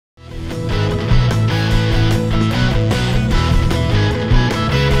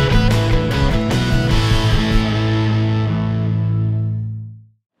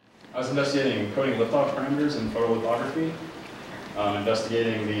parameters in photolithography,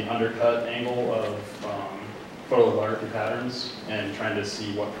 investigating the undercut angle of photolithography patterns and trying to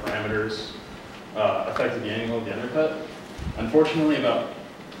see what parameters affected the angle of the undercut. Unfortunately, about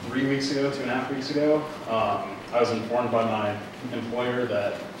 3 weeks ago, 2.5 weeks ago, I was informed by my employer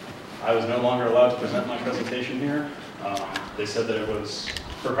that I was no longer allowed to present my presentation here. They said that it was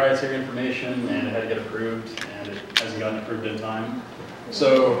proprietary information and it had to get approved, and it hasn't gotten approved in time.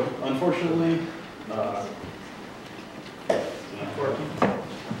 So, unfortunately,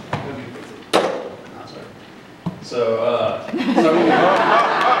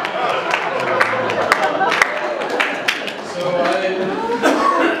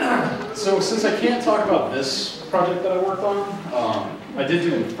 So since I can't talk about this project that I worked on, I did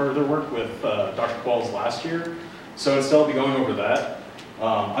do further work with Dr. Qualls last year, so instead I'll be going over that.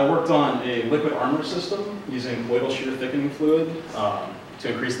 I worked on a liquid armor system using colloidal shear thickening fluid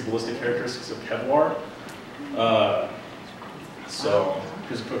to increase the ballistic characteristics of Kevlar. So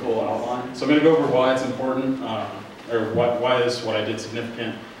here's a quick little outline. So I'm going to go over why it's important, or why is what I did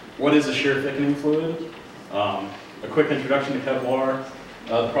significant. What is a shear thickening fluid? A quick introduction to Kevlar.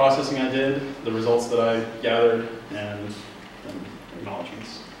 The processing I did, the results that I gathered, and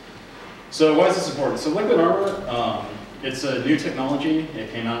acknowledgements. So why is this important? So liquid armor, it's a new technology.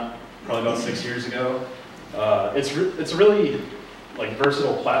 It came out probably about 6 years ago. It's a really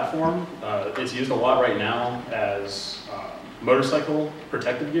versatile platform. It's used a lot right now as motorcycle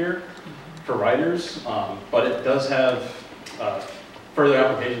protective gear for riders, but it does have further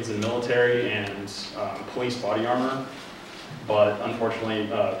applications in military and police body armor. But unfortunately,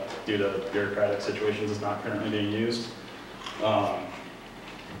 due to bureaucratic situations, it's not currently being used.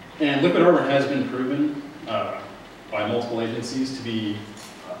 And liquid armor has been proven by multiple agencies to be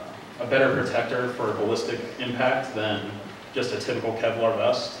a better protector for ballistic impact than just a typical Kevlar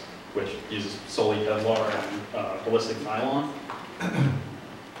vest, which uses solely Kevlar and ballistic nylon.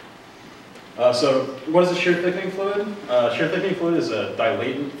 So what is a shear thickening fluid? Shear thickening fluid is a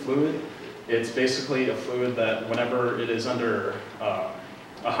dilatant fluid. It's basically a fluid that whenever it is under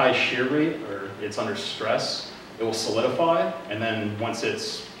a high shear rate, or it's under stress, it will solidify, and then once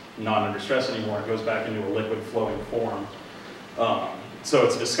it's not under stress anymore, it goes back into a liquid flowing form. So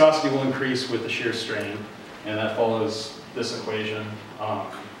its viscosity will increase with the shear strain, and that follows this equation,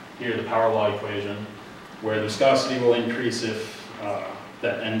 here the power law equation, where the viscosity will increase if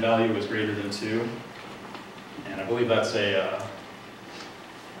that n value is greater than 2. And I believe that's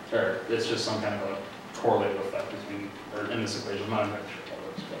or it's just some kind of a correlative effect between, or in this equation. I'm not exactly sure how it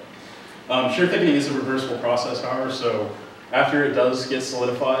works, but shear thickening is a reversible process, however, so after it does get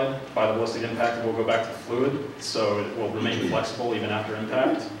solidified by the ballistic impact, it will go back to fluid, so it will remain flexible even after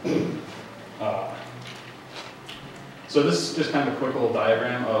impact. So this is just kind of a quick little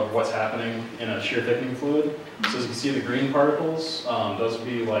diagram of what's happening in a shear thickening fluid. So as you can see, the green particles, those would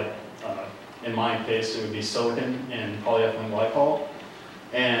be in my case, it would be silicon and polyethylene glycol.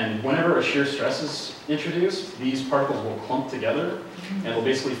 And whenever a shear stress is introduced, these particles will clump together and will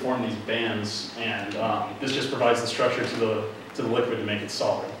basically form these bands. And this just provides the structure to the liquid to make it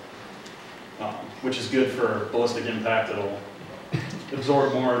solid, which is good for ballistic impact. It'll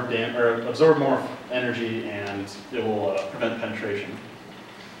absorb more energy, and it will prevent penetration.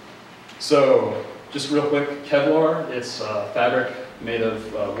 So just real quick, Kevlar, it's fabric made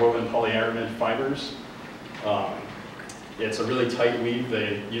of woven polyaramid fibers. It's a really tight weave.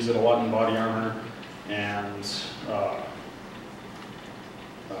 They use it a lot in body armor, and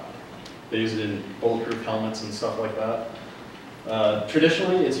they use it in bulletproof helmets and stuff like that.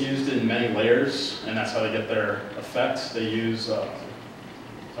 Traditionally, it's used in many layers, and that's how they get their effect. They use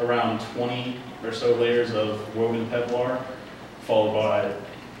around 20 or so layers of woven Kevlar, followed by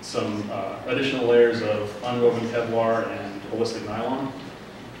some additional layers of unwoven Kevlar and ballistic nylon.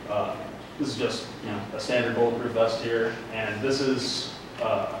 This is just a standard bulletproof vest here, and this is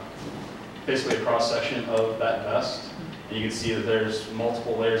basically a cross-section of that vest. And you can see that there's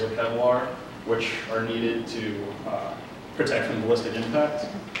multiple layers of Kevlar, which are needed to protect from ballistic impact.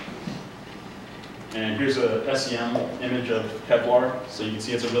 And here's a SEM image of Kevlar. So you can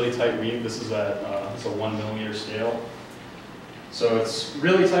see it's a really tight weave. This is at it's a 1mm scale. So it's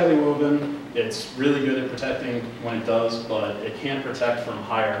really tightly woven. It's really good at protecting when it does, but it can't protect from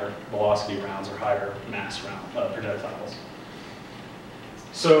higher velocity rounds or higher mass projectiles.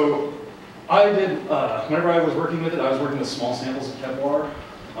 So I did, whenever I was working with it, I was working with small samples of Kevlar.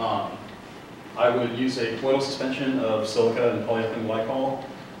 I would use a colloidal suspension of silica and polyethylene glycol,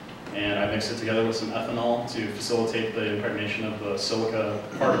 and I mixed it together with some ethanol to facilitate the impregnation of the silica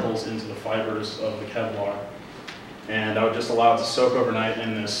particles into the fibers of the Kevlar. And I would just allow it to soak overnight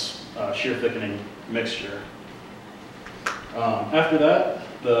in this shear thickening mixture. After that,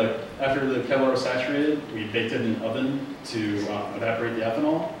 after the Kevlar was saturated, we baked it in an oven to evaporate the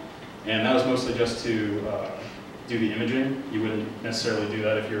ethanol, and that was mostly just to do the imaging. You wouldn't necessarily do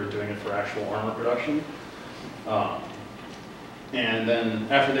that if you were doing it for actual armor production. And then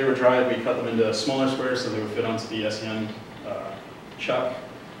after they were dried, we cut them into smaller squares so they would fit onto the SEM chuck,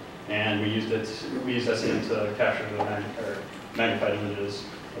 and we used SEM to capture the magnified images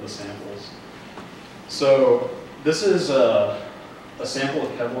of the samples. So this is a sample of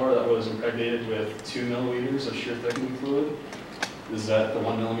Kevlar that was impregnated with 2 milliliters of shear thickening fluid. This is at the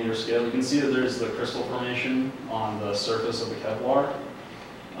 1 millimeter scale. You can see that there's the crystal formation on the surface of the Kevlar.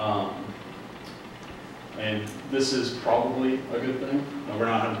 And this is probably a good thing. We're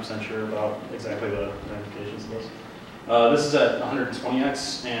not 100% sure about exactly the implications of this. This is at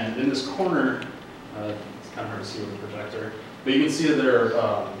 120x, and in this corner, it's kind of hard to see with the projector, but you can see that there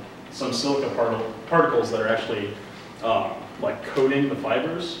are some silica particles that are actually like coating the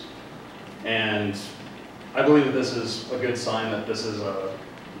fibers. And I believe that this is a good sign that this is a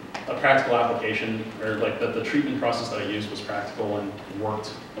practical application, or like that the treatment process that I used was practical and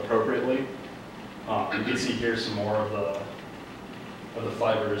worked appropriately. You can see here some more of the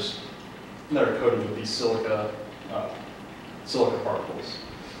fibers that are coated with these silica particles,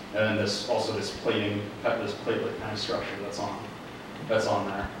 and then this platelet kind of structure that's on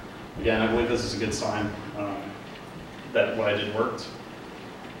there. Again, I believe this is a good sign that what I did worked.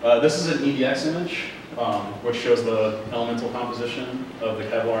 This is an EDX image, which shows the elemental composition of the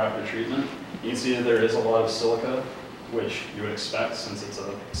Kevlar after treatment. You can see that there is a lot of silica, which you would expect since it's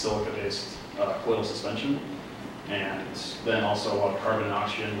a silica-based colloidal suspension, and then also a lot of carbon and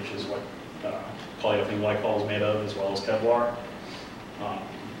oxygen, which is what polyethylene glycol is made of, as well as Kevlar.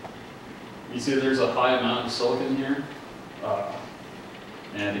 You see that there's a high amount of silicon here,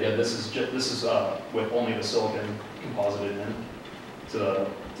 and again, this is with only the silicon composited in to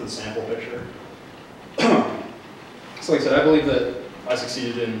the sample picture. So like I said, I believe that I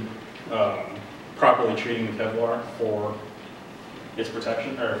succeeded in properly treating the Kevlar for its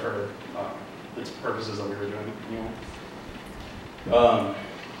protection, or for its purposes that we were doing anyway.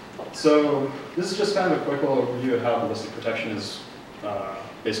 So this is just kind of a quick little overview of how ballistic protection is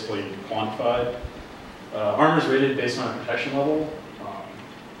basically quantified. Armor is rated based on a protection level.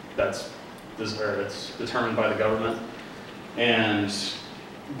 It's determined by the government, and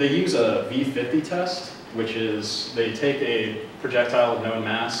they use a V50 test, which is they take a projectile of known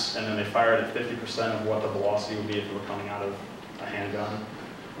mass and then they fire it at 50% of what the velocity would be if it were coming out of a handgun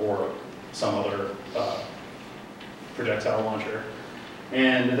or some other projectile launcher.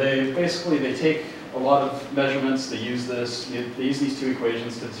 And they take a lot of measurements. They use these two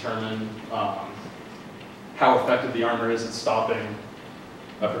equations to determine how effective the armor is at stopping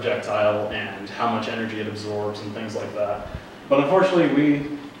a projectile and how much energy it absorbs and things like that. But unfortunately,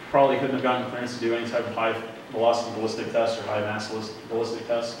 we probably couldn't have gotten clearance to do any type of high velocity ballistic test or high mass ballistic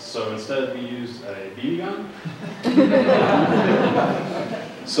test. So instead, we used a BB gun.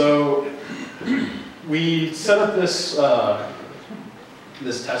 So we set up this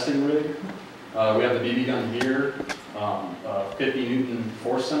this testing rig. We have the BB gun here, a 50 Newton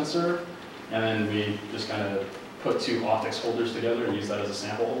force sensor, and then we just kind of put 2 optics holders together and use that as a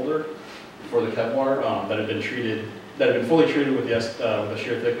sample holder for the Kevlar that had been fully treated with the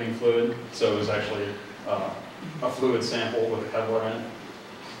shear thickening fluid. So it was actually a fluid sample with the Kevlar in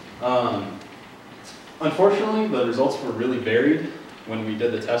it. Unfortunately, the results were really varied when we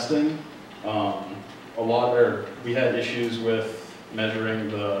did the testing. We had issues with measuring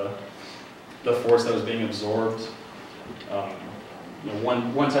the force that was being absorbed.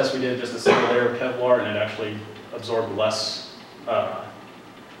 One test we did just a single layer of Kevlar, and it actually absorbed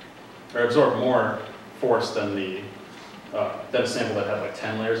absorbed more force than a sample that had like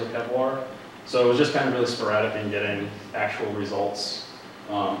 10 layers of Kevlar. So it was just kind of really sporadic in getting actual results.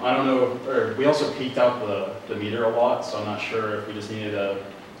 I don't know, we also peaked out the meter a lot, so I'm not sure if we just needed a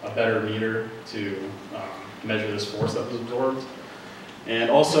better meter to measure this force that was absorbed.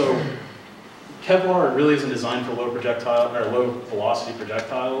 And also, Kevlar really isn't designed for low velocity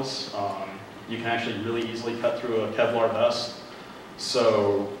projectiles. You can actually really easily cut through a Kevlar vest.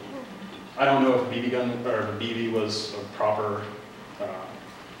 So I don't know if a BB gun or a BB was a proper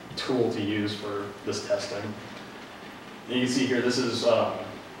tool to use for this testing. And you can see here, this was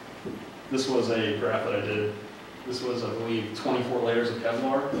a graph that I did. This was, I believe, 24 layers of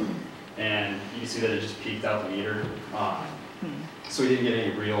Kevlar, and you can see that it just peaked out the meter. So we didn't get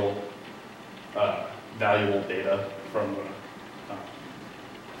any real valuable data from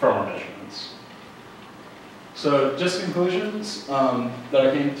our measurements. So just conclusions that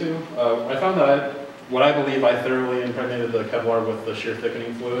I came to. I found that what I believe I thoroughly impregnated the Kevlar with the shear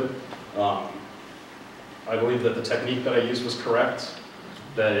thickening fluid. I believe that the technique that I used was correct,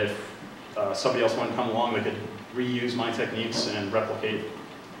 that if somebody else wanted to come along, they could reuse my techniques and replicate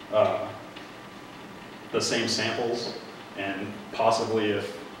the same samples, and possibly,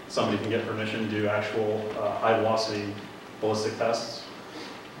 if somebody can get permission, do actual high-velocity ballistic tests,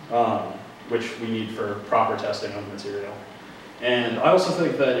 which we need for proper testing of the material. And I also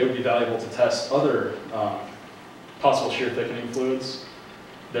think that it would be valuable to test other possible shear thickening fluids.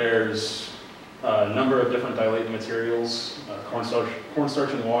 There's a number of different dilatant materials,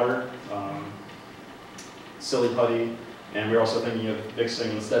 cornstarch and water, silly putty, and we're also thinking of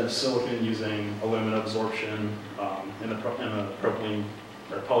mixing, instead of silicon, using aluminum absorption in the propylene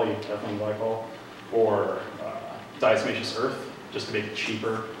or polyethylene glycol, or diatomaceous earth, just to make it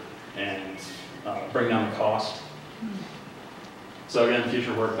cheaper and bring down the cost. So again,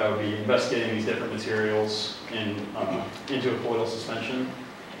 future work that would be investigating these different materials into a colloidal suspension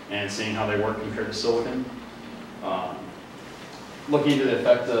and seeing how they work compared to silicon. Looking into the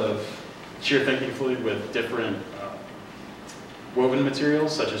effect of shear thickening fluid with different woven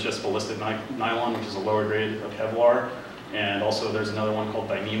materials, such as just ballistic nylon, which is a lower grade of Kevlar. And also there's another one called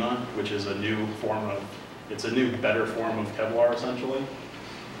Dyneema, which is a new form of, it's a new, better form of Kevlar, essentially.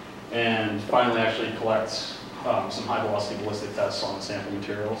 And finally, actually collect some high-velocity ballistic tests on the sample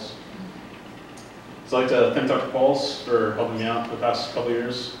materials. So I'd like to thank Dr. Pauls for helping me out the past couple of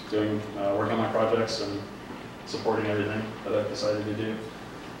years, working on my projects and supporting everything that I've decided to do.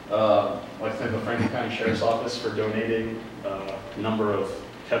 I'd like to thank the Franklin County Sheriff's Office for donating a number of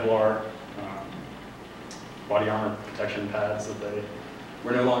Kevlar body armor protection pads that they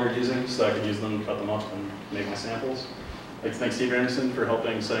were no longer using, so I could use them, cut them up, and make my samples. I'd like to thank Steve Anderson for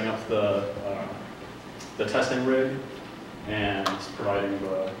helping setting up the testing rig and providing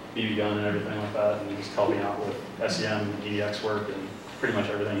the BB gun and everything like that, and just helping out with SEM, EDX work, and pretty much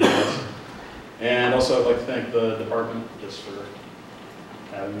everything he does. And also I'd like to thank the department just for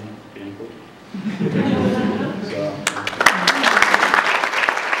having me, being cool.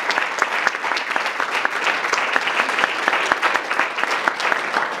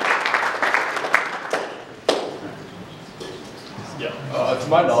 To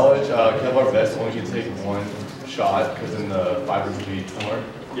my knowledge, Kevlar vests only can take one shot because then the fibers will be torn.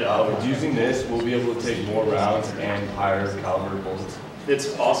 With using this, we'll be able to take more rounds and higher caliber bullets.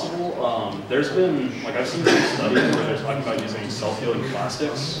 It's possible. There's been, like, I've seen some studies where they're talking about using self-healing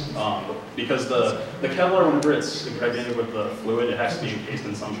plastics because the Kevlar, whenever it's impregnated with the fluid, it has to be encased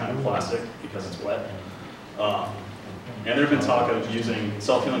in some kind of plastic because it's wet. And there have been talk of using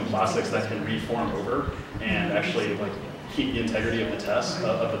self-healing plastics that can reform over and actually like keep the integrity of the test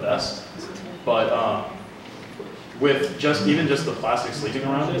of the vest. But with even just the plastic sleeving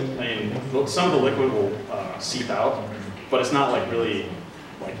around it, I mean, some of the liquid will seep out, but it's not like really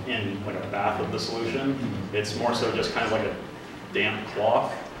like in like a bath of the solution. It's more so just kind of like a damp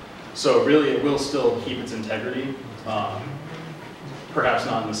cloth. So really, it will still keep its integrity. Perhaps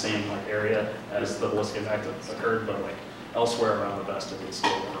not in the same like area as the ballistic impact occurred, but like elsewhere around the vest, it would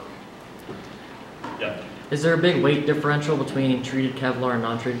still work. Yeah. Is there a big weight differential between treated Kevlar and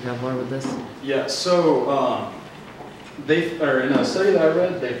non-treated Kevlar with this? Yeah, so in a study that I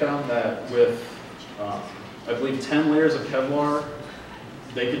read, they found that with, I believe, 10 layers of Kevlar,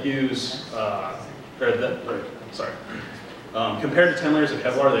 they could use, compared to 10 layers of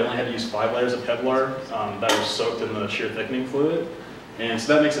Kevlar, they only had to use 5 layers of Kevlar that were soaked in the shear thickening fluid. And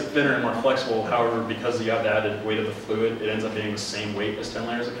so that makes it thinner and more flexible. However, because you have the added weight of the fluid, it ends up being the same weight as 10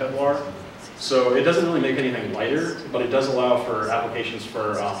 layers of Kevlar. So it doesn't really make anything lighter, but it does allow for applications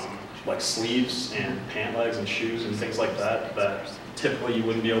for like sleeves and pant legs and shoes and things like that that typically you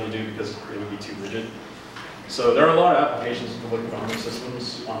wouldn't be able to do because it would be too rigid. So there are a lot of applications of liquid armor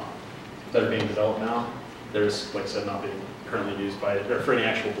systems that are being developed now. There's, like I said, not being currently used for any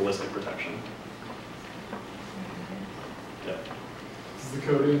actual ballistic protection. Yeah. Does the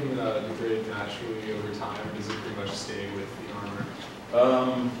coating degrade naturally over time, or does it pretty much stay with the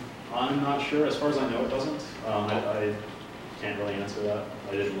armor? I'm not sure. As far as I know, it doesn't. I can't really answer that.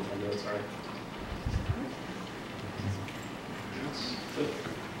 I didn't look into it, sorry. That's it.